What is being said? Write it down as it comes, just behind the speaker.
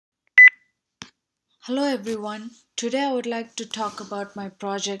Hello everyone. Today I would like to talk about my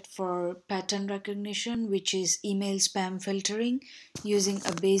project for pattern recognition, which is email spam filtering using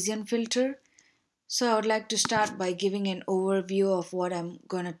a Bayesian filter. So I would like to start by giving an overview of what I'm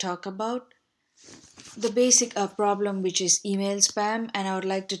going to talk about. The basic problem, which is email spam, and I would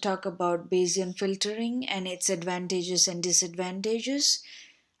like to talk about Bayesian filtering and its advantages and disadvantages.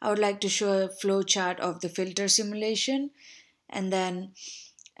 I would like to show a flow chart of the filter simulation and then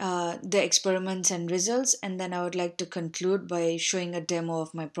the experiments and results, and then I would like to conclude by showing a demo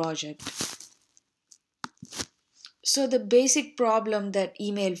of my project. So the basic problem that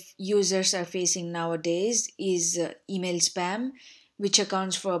email users are facing nowadays is email spam, which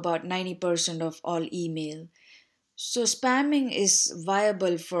accounts for about 90% of all email. So spamming is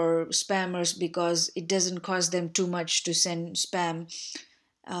viable for spammers because it doesn't cost them too much to send spam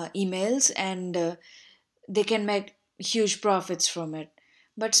emails, and they can make huge profits from it.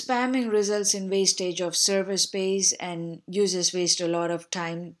 But spamming results in wastage of server space, and users waste a lot of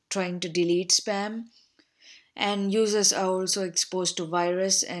time trying to delete spam. And users are also exposed to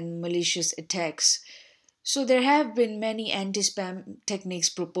virus and malicious attacks. So there have been many anti-spam techniques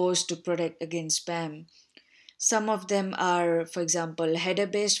proposed to protect against spam. Some of them are, for example,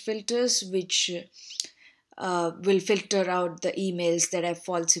 header-based filters, which will filter out the emails that have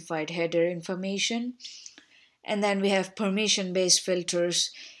falsified header information. And then we have permission based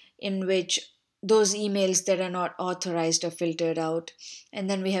filters, in which those emails that are not authorized are filtered out. And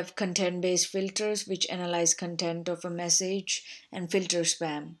then we have content based filters, which analyze content of a message and filter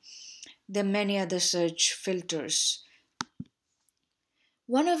spam. There are many other such filters.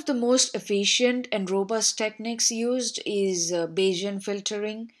 One of the most efficient and robust techniques used is Bayesian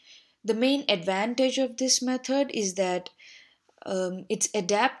filtering. The main advantage of this method is that it's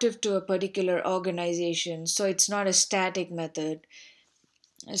adaptive to a particular organization, so it's not a static method.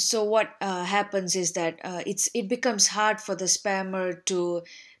 So what happens is that it becomes hard for the spammer to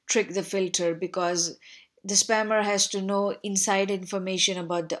trick the filter, because the spammer has to know inside information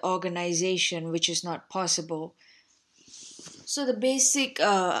about the organization, which is not possible. So the basic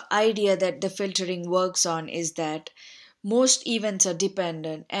idea that the filtering works on is that most events are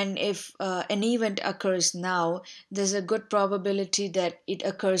dependent, and if an event occurs now, there's a good probability that it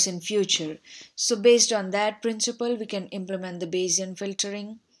occurs in future. So based on that principle, we can implement the Bayesian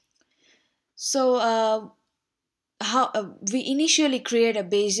filtering. So how we initially create a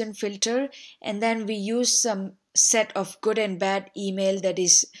Bayesian filter, and then we use some set of good and bad email that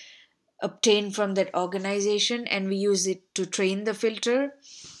is obtained from that organization, and we use it to train the filter.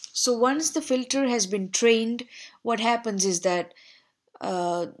 So once the filter has been trained, what happens is that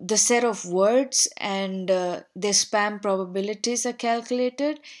the set of words and their spam probabilities are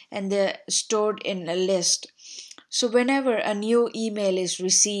calculated, and they're stored in a list. So whenever a new email is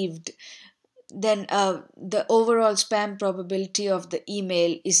received, then the overall spam probability of the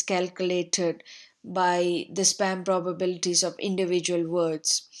email is calculated by the spam probabilities of individual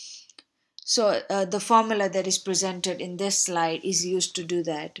words. So the formula that is presented in this slide is used to do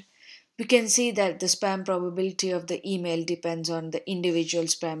that. We can see that the spam probability of the email depends on the individual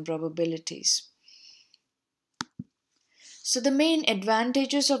spam probabilities. So the main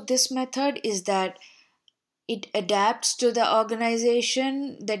advantages of this method is that it adapts to the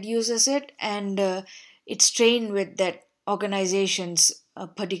organization that uses it, and it's trained with that organization's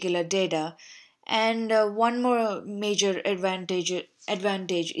particular data. And one more major advantage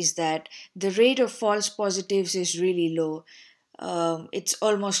is that the rate of false positives is really low. It's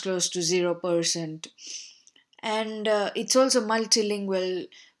almost close to 0%. And it's also multilingual,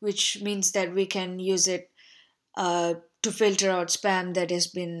 which means that we can use it to filter out spam that has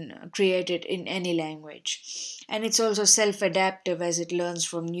been created in any language. And it's also self adaptive, as it learns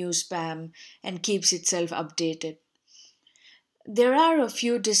from new spam and keeps itself updated. There are a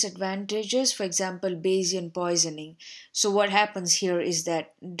few disadvantages, for example, Bayesian poisoning. So, what happens here is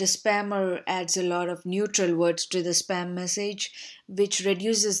that the spammer adds a lot of neutral words to the spam message, which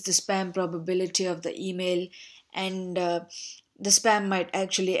reduces the spam probability of the email, and the spam might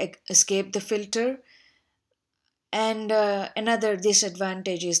actually escape the filter. And another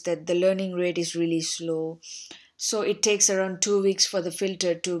disadvantage is that the learning rate is really slow. So it takes around 2 weeks for the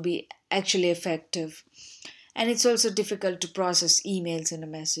filter to be actually effective. And it's also difficult to process emails in a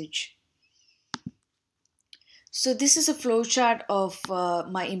message. So this is a flowchart of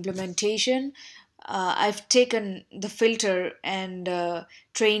my implementation. I've taken the filter and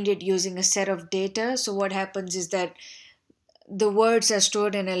trained it using a set of data. So what happens is that the words are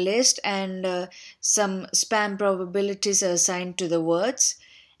stored in a list, and some spam probabilities are assigned to the words.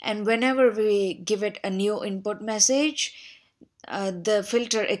 And whenever we give it a new input message, The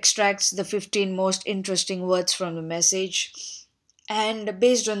filter extracts the 15 most interesting words from the message, and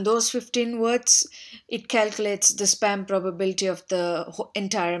based on those 15 words, it calculates the spam probability of the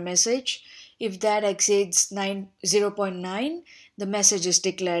entire message. If that exceeds 0.9, the message is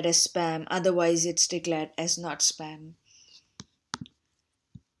declared as spam, otherwise it's declared as not spam.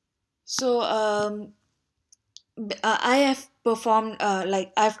 So I have performed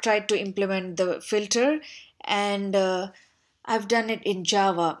I've tried to implement the filter, and I've done it in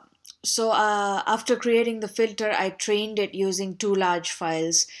Java. So after creating the filter, I trained it using two large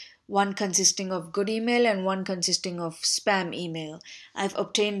files, one consisting of good email and one consisting of spam email. I've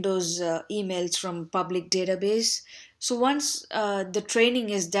obtained those emails from public database. So once the training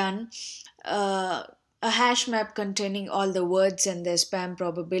is done, uh, a hash map containing all the words and their spam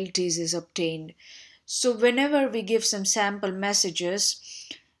probabilities is obtained. So whenever we give some sample messages,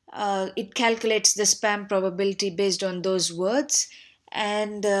 it calculates the spam probability based on those words.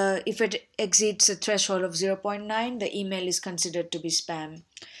 And if it exceeds a threshold of 0.9, the email is considered to be spam.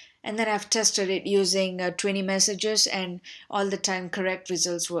 And then I've tested it using 20 messages, and all the time correct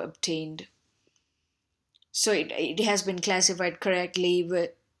results were obtained. So it has been classified correctly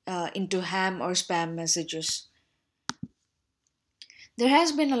into ham or spam messages. There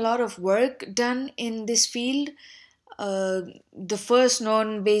has been a lot of work done in this field. The first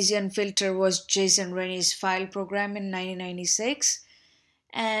known Bayesian filter was Jason Rennie's file program in 1996.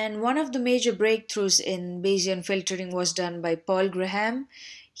 And one of the major breakthroughs in Bayesian filtering was done by Paul Graham.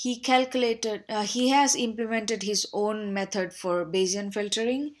 He has implemented his own method for Bayesian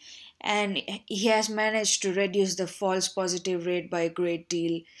filtering, and he has managed to reduce the false positive rate by a great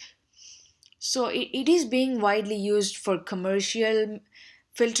deal. So it is being widely used for commercial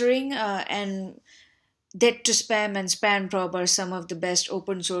filtering, and Det to Spam and SpanProb are some of the best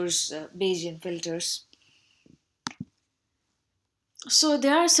open source Bayesian filters. So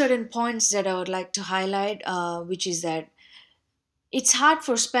there are certain points that I would like to highlight, which is that it's hard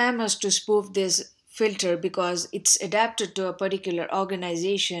for spammers to spoof this filter because it's adapted to a particular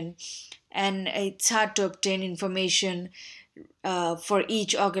organization, and it's hard to obtain information for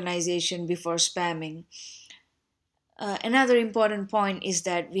each organization before spamming. Another important point is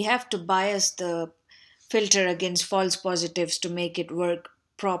that we have to bias the filter against false positives to make it work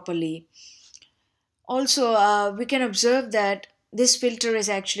properly. Also, we can observe that this filter is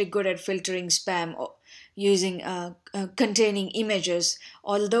actually good at filtering spam using containing images,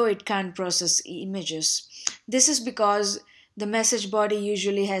 although it can't process images. This is because the message body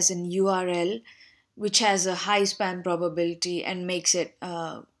usually has an URL which has a high spam probability and it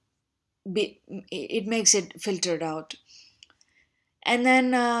makes it filtered out. And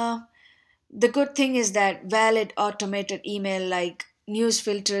then the good thing is that valid automated email like news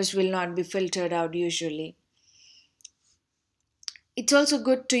filters will not be filtered out usually. It's also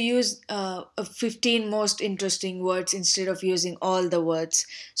good to use 15 most interesting words instead of using all the words.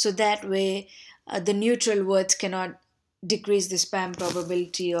 So that way, the neutral words cannot decrease the spam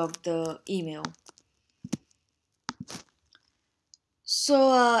probability of the email.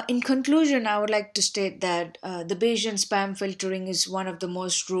 So, in conclusion, I would like to state that the Bayesian spam filtering is one of the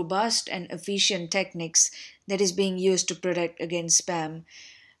most robust and efficient techniques that is being used to protect against spam.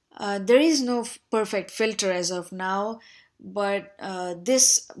 There is no perfect filter as of now, but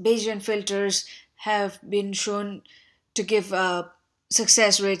this Bayesian filters have been shown to give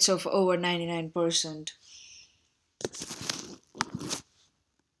success rates of over 99%.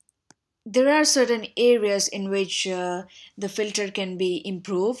 There are certain areas in which the filter can be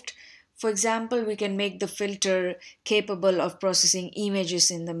improved. For example, we can make the filter capable of processing images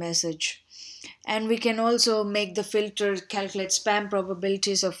in the message. And we can also make the filter calculate spam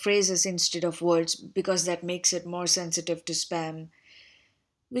probabilities of phrases instead of words, because that makes it more sensitive to spam.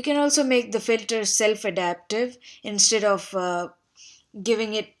 We can also make the filter self-adaptive. Instead of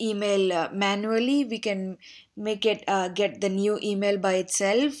giving it email manually, we can make it get the new email by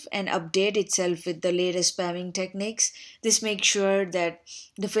itself and update itself with the latest spamming techniques. This makes sure that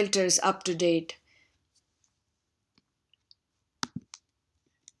the filter is up to date.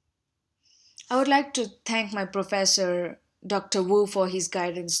 I would like to thank my professor, Dr. Wu, for his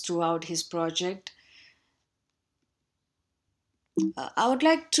guidance throughout his project. I would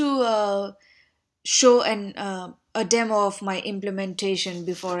like to show a demo of my implementation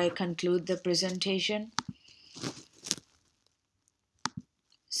before I conclude the presentation.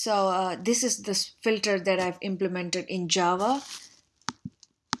 So this is the filter that I've implemented in Java.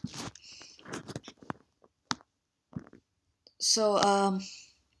 So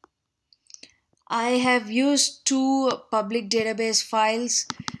I have used two public database files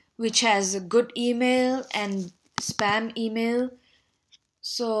which has a good email and spam email.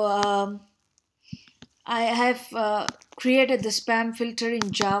 So I have created the spam filter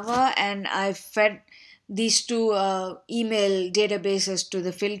in Java, and I fed these two email databases to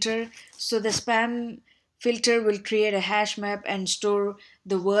the filter. So the spam filter will create a hash map and store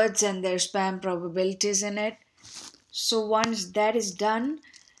the words and their spam probabilities in it. So once that is done,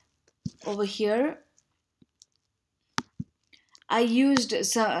 over here, I used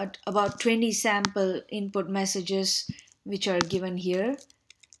about 20 sample input messages which are given here,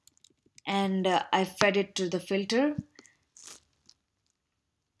 and I fed it to the filter.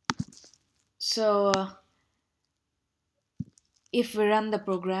 So if we run the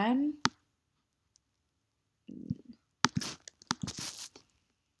program,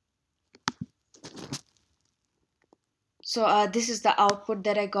 this is the output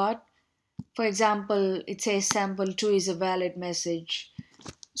that I got. For example, it says sample 2 is a valid message.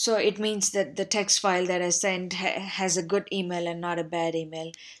 So it means that the text file that I sent has a good email and not a bad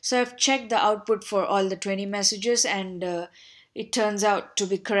email. So I've checked the output for all the 20 messages, and it turns out to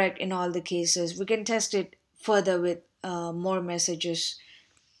be correct in all the cases. We can test it further with more messages.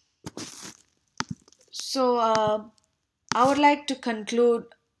 So I would like to conclude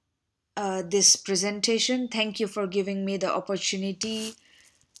this presentation. Thank you for giving me the opportunity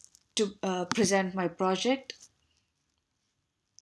to present my project.